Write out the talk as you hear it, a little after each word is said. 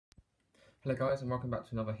Hello guys, and welcome back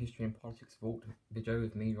to another History and Politics Vault video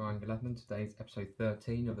with me, Ryan Gladman. Today's episode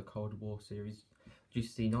 13 of the Cold War series,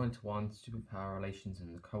 Gcse 9-1 Superpower Relations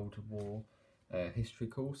in the Cold War history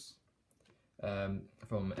course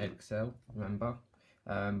from Edexcel, remember.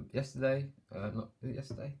 Yesterday,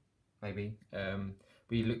 maybe,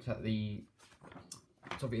 we looked at the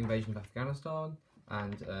Soviet invasion of Afghanistan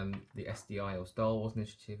and the SDI or Star Wars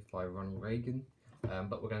initiative by Ronald Reagan.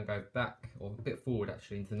 But we're going to go back, or a bit forward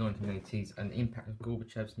actually, into the 1980s and the impact of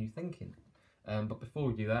Gorbachev's new thinking. But before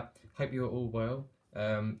we do that, hope you're all well.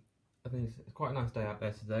 I think it's quite a nice day out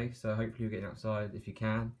there today, so hopefully you're getting outside if you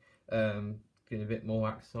can, getting a bit more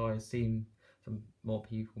exercise, seeing some more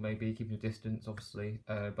people maybe, keeping your distance obviously,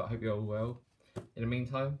 but I hope you're all well. In the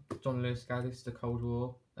meantime, John Lewis Gaddis, The Cold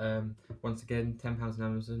War, once again, £10 on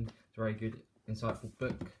Amazon. It's a very good, insightful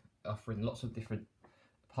book, offering lots of different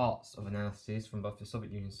parts of analysis from both the Soviet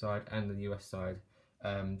Union side and the US side.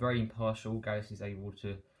 Very impartial. Gaddis is able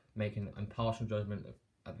to make an impartial judgment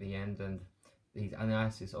at the end, and his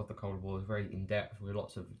analysis of the Cold War is very in-depth with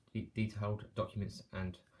lots of detailed documents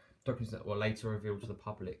and documents that were later revealed to the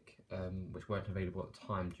public, which weren't available at the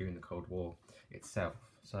time during the Cold War itself.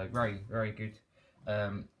 So very, very good,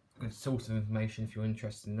 good source of information if you're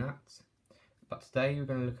interested in that. But today we're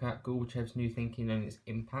going to look at Gorbachev's new thinking and its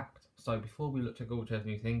impact. So before we looked at Gorbachev's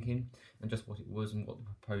new thinking and just what it was and what the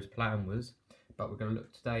proposed plan was, but we're going to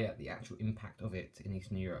look today at the actual impact of it in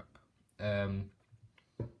Eastern Europe. And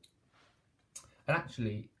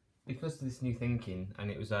actually, because of this new thinking, and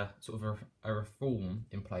it was a sort of a reform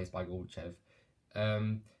in place by Gorbachev,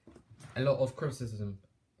 a lot of criticism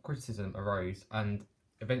arose, and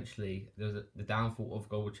eventually there was the downfall of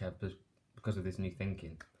Gorbachev was because of this new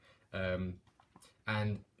thinking.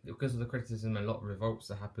 And because of the criticism and a lot of revolts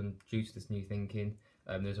that happened due to this new thinking,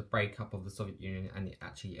 there's a breakup of the Soviet Union, and it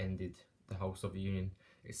actually ended the whole Soviet Union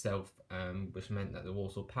itself, which meant that the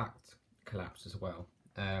Warsaw Pact collapsed as well.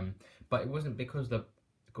 But it wasn't because the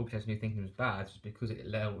Gorbachev's new thinking was bad; it's because it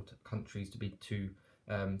allowed countries to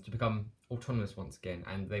become autonomous once again,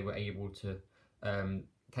 and they were able to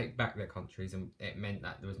take back their countries, and it meant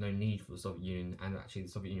that there was no need for the Soviet Union, and actually the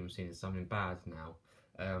Soviet Union was seen as something bad now.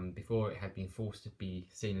 Before it had been forced to be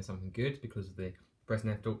seen as something good because of the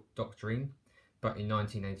Brezhnev Doctrine, but in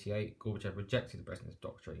 1988 Gorbachev rejected the Brezhnev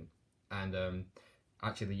Doctrine, and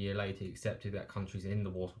actually the year later he accepted that countries in the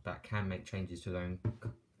Warsaw Pact can make changes to their own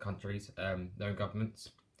countries, their own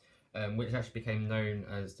governments, which actually became known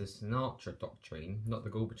as the Sinatra Doctrine, not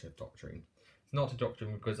the Gorbachev Doctrine. Sinatra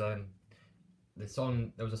Doctrine because there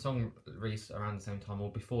was a song released around the same time,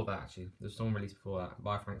 or before that actually, there was a song released before that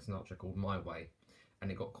by Frank Sinatra called My Way. And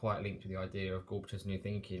it got quite linked to the idea of Gorbachev's new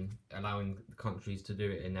thinking, allowing the countries to do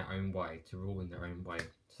it in their own way, to rule in their own way.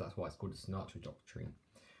 So that's why it's called the Sinatra Doctrine.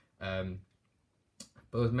 But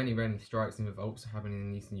there was many random strikes and revolts happening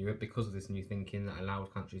in Eastern Europe because of this new thinking that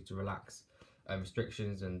allowed countries to relax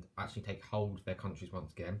restrictions and actually take hold of their countries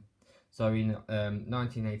once again. So in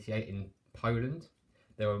 1988 in Poland,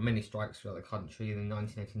 there were many strikes throughout the country, and in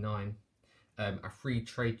 1989 a free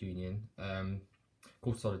trade union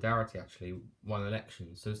called Solidarity actually won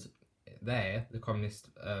elections. So there, the communist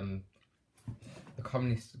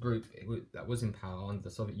group that was in power under the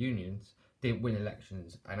Soviet Union didn't win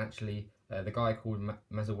elections, and actually the guy called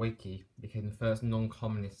Mazowiecki became the first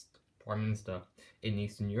non-communist prime minister in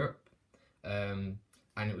Eastern Europe, and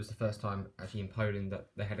it was the first time actually in Poland that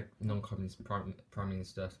they had a non-communist prime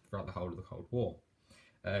minister throughout the whole of the Cold War.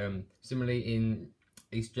 Similarly in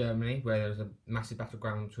East Germany, where there was a massive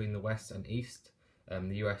battleground between the West and East,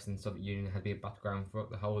 the US and the Soviet Union had been a battleground for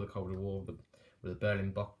the whole of the Cold War, with the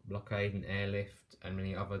Berlin blockade and airlift and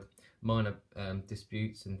many other minor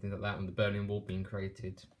disputes and things like that, and the Berlin Wall being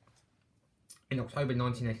created. In October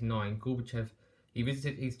 1989, Gorbachev, he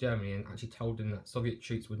visited East Germany and actually told them that Soviet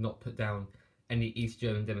troops would not put down any East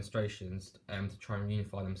German demonstrations to try and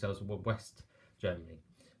unify themselves with West Germany.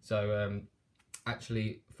 So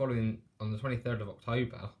actually, following on the 23rd of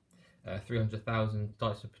October, 300,000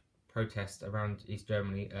 started to protest around East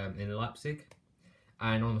Germany in Leipzig,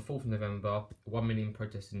 and on the 4th of November 1 million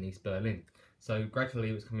protested in East Berlin. So gradually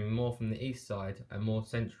it was coming more from the east side and more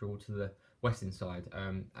central to the western side,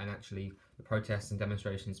 and actually the protests and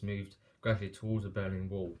demonstrations moved gradually towards the Berlin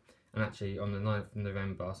Wall, and actually on the 9th of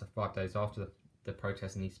November, so 5 days after the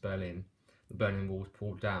protests in East Berlin, the Berlin Wall was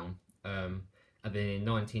pulled down. And then in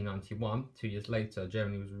 1991, 2 years later,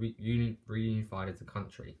 Germany was reunified as a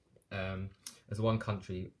country, as one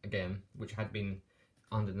country again, which had been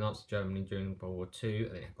under Nazi Germany during World War II,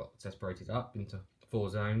 and it got separated up into 4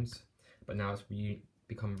 zones, but now it's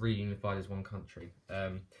become reunified as one country.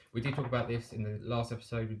 We did talk about this in the last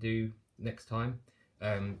episode we do next time,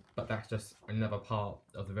 But that's just another part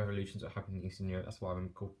of the revolutions that happened in Eastern Europe. That's why I'm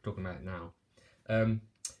talking about it now.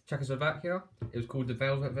 Czechoslovakia, it was called the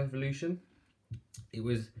Velvet Revolution. It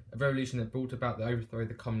was a revolution that brought about the overthrow of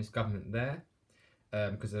the communist government there,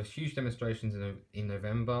 because there were huge demonstrations in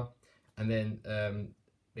November, and then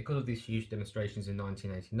because of these huge demonstrations in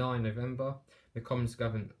 1989 November, the communist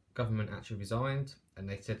government actually resigned, and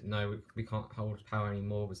they said no, we can't hold power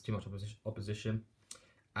anymore, there's too much opposition.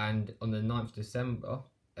 And on the 9th of December,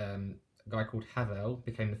 a guy called Havel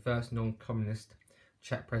became the first non-communist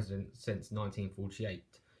Czech president since 1948.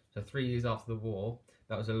 So 3 years after the war,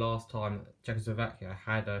 that was the last time that Czechoslovakia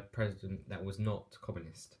had a president that was not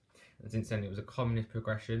communist. And since then it was a communist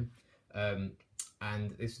progression,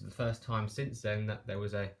 and this is the first time since then that there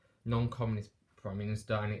was a non-communist prime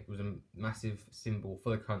minister, and it was a massive symbol for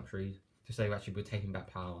the country to say actually we're taking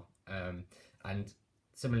back power. And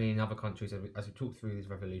similarly in other countries, as we talk through these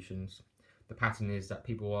revolutions, the pattern is that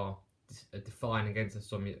people are defying against the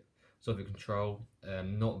Soviet control,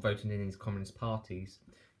 not voting in these communist parties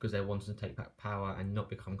because they wanted to take back power and not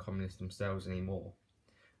become communist themselves anymore.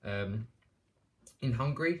 In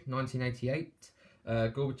Hungary, 1988,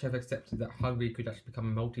 Gorbachev accepted that Hungary could actually become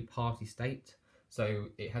a multi-party state. So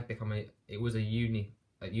it was a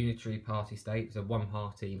unitary party state, so one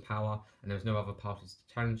party in power, and there was no other parties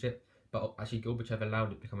to challenge it. But actually, Gorbachev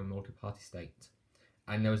allowed it to become a multi-party state.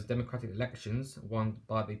 And there was democratic elections won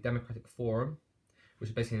by the Democratic Forum, which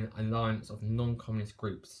is basically an alliance of non-communist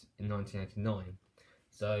groups in 1989.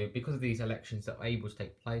 So because of these elections that were able to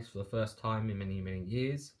take place for the first time in many, many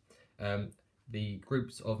years, the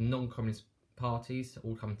groups of non-communist parties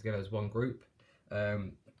all come together as one group,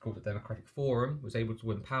 called the Democratic Forum, was able to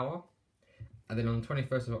win power. And then on the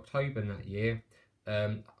 21st of October in that year,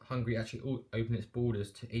 Hungary actually opened its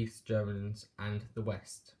borders to East Germans and the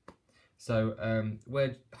West. So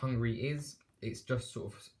where Hungary is, it's just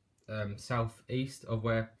sort of southeast of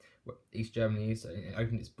where East Germany is. So it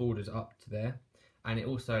opened its borders up to there, and it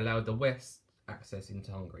also allowed the West access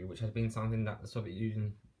into Hungary, which has been something that the Soviet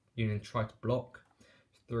Union tried to block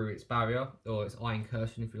through its barrier, or its Iron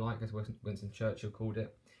Curtain, if you like, as Winston Churchill called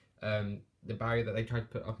it. The barrier that they tried to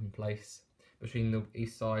put up in place between the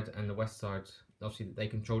east side and the west side. Obviously, they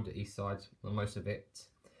controlled the east side on most of it,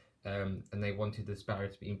 and they wanted this barrier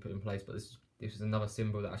to be put in place. But this is another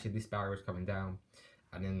symbol that actually this barrier was coming down,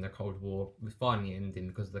 and then the Cold War was finally ending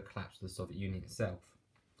because of the collapse of the Soviet Union itself.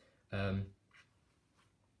 In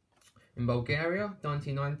Bulgaria,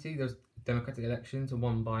 1990, there was democratic elections and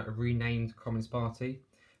won by a renamed Communist Party.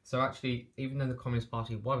 So actually, even though the Communist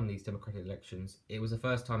Party won these democratic elections, it was the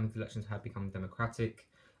first time these elections had become democratic,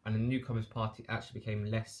 and the new Communist Party actually became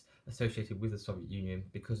less associated with the Soviet Union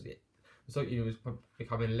because the Soviet Union was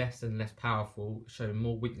becoming less and less powerful, showing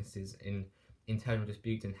more weaknesses in internal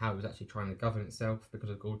disputes and how it was actually trying to govern itself because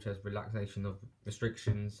of Gorbachev's relaxation of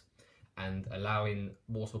restrictions and allowing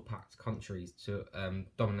Warsaw Pact countries to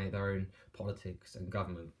dominate their own politics and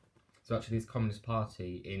government. So actually this Communist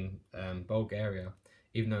Party in Bulgaria,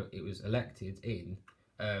 even though it was elected in,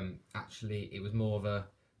 actually it was more of a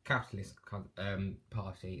capitalist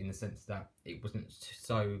party in the sense that it wasn't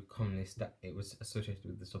so communist that it was associated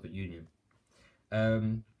with the Soviet Union.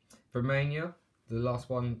 Romania, the last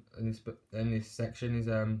one in this section is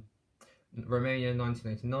Romania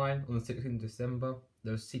 1989. On the 16th of December,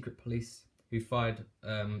 there was secret police who fired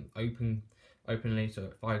openly, so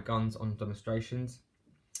fired guns on demonstrations.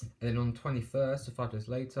 And then on the 21st, so 5 days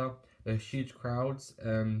later, there were huge crowds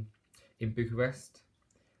in Bucharest,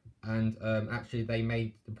 and actually they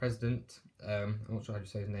made the president, I'm not sure how to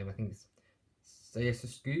say his name, I think it's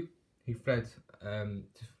Ceausescu, who fled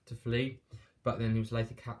to flee, but then he was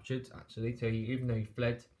later captured actually. So even though he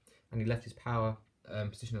fled and he left his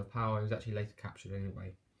position of power, he was actually later captured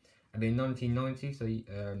anyway. And in 1990,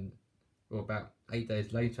 so about 8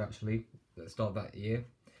 days later actually, at the start of that year,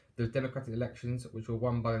 there were democratic elections which were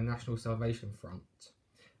won by the National Salvation Front,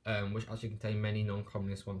 which actually contained many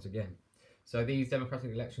non-communists once again. So these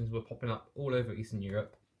democratic elections were popping up all over Eastern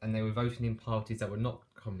Europe, and they were voting in parties that were not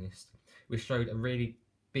communist, which showed a really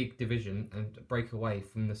big division and a break away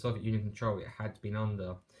from the Soviet Union control it had been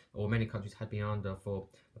under, or many countries had been under for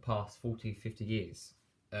the past 40-50 years.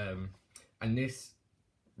 And this,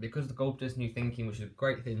 because of the Gorbachev's new thinking, which is a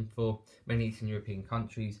great thing for many Eastern European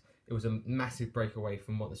countries, it was a massive breakaway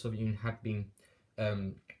from what the Soviet Union had been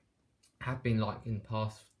like in the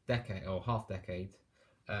past decade or half decade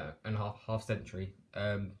and half century.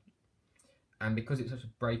 And because it's such a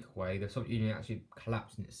breakaway, the Soviet Union actually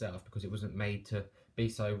collapsed in itself because it wasn't made to be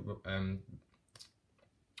so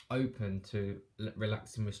open to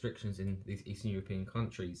relaxing restrictions in these Eastern European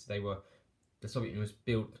countries. They were the Soviet Union was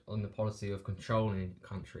built on the policy of controlling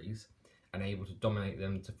countries and able to dominate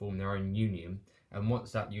them to form their own union. And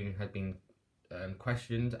once that union had been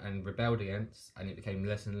questioned and rebelled against, and it became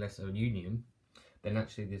less and less a union, then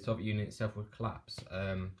actually the Soviet Union itself would collapse.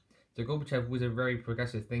 So Gorbachev was a very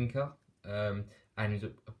progressive thinker, and he's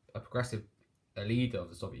a progressive leader of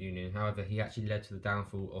the Soviet Union. However, he actually led to the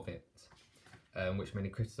downfall of it, which many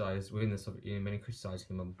criticised within the Soviet Union. Many criticised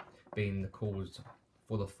him on being the cause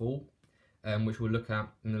for the fall, which we'll look at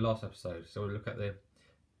in the last episode. So we'll look at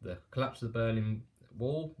the collapse of the Berlin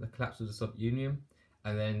Wall, the collapse of the Soviet Union,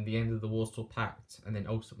 and then the end of the Warsaw Pact. And then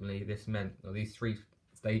ultimately, this meant, or these three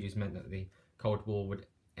stages meant, that the Cold War would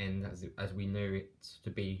end as we knew it to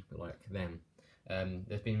be like then.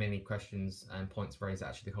 There's been many questions and points raised that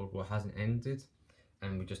actually the Cold War hasn't ended,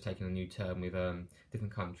 and we've just taken a new term with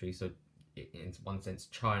different countries. So in one sense,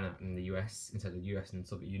 China and the US instead of the US and the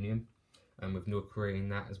Soviet Union, and with North Korea in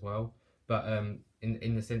that as well. But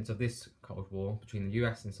in the sense of this Cold War between the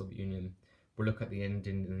US and the Soviet Union, we'll look at the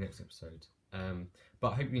ending in the next episode.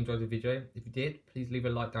 But I hope you enjoyed the video. If you did, please leave a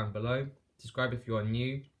like down below. Subscribe if you are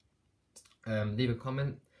new. Leave a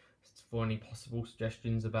comment for any possible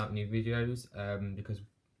suggestions about new videos, because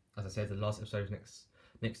as I said, the last episode is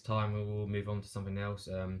next time. We will move on to something else.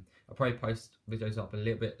 I'll probably post videos up a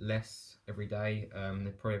little bit less every day,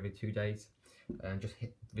 probably every 2 days, and just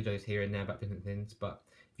hit videos here and there about different things. But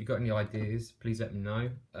if you've got any ideas, please let me know,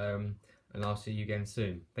 and I'll see you again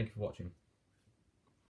soon. Thank you for watching.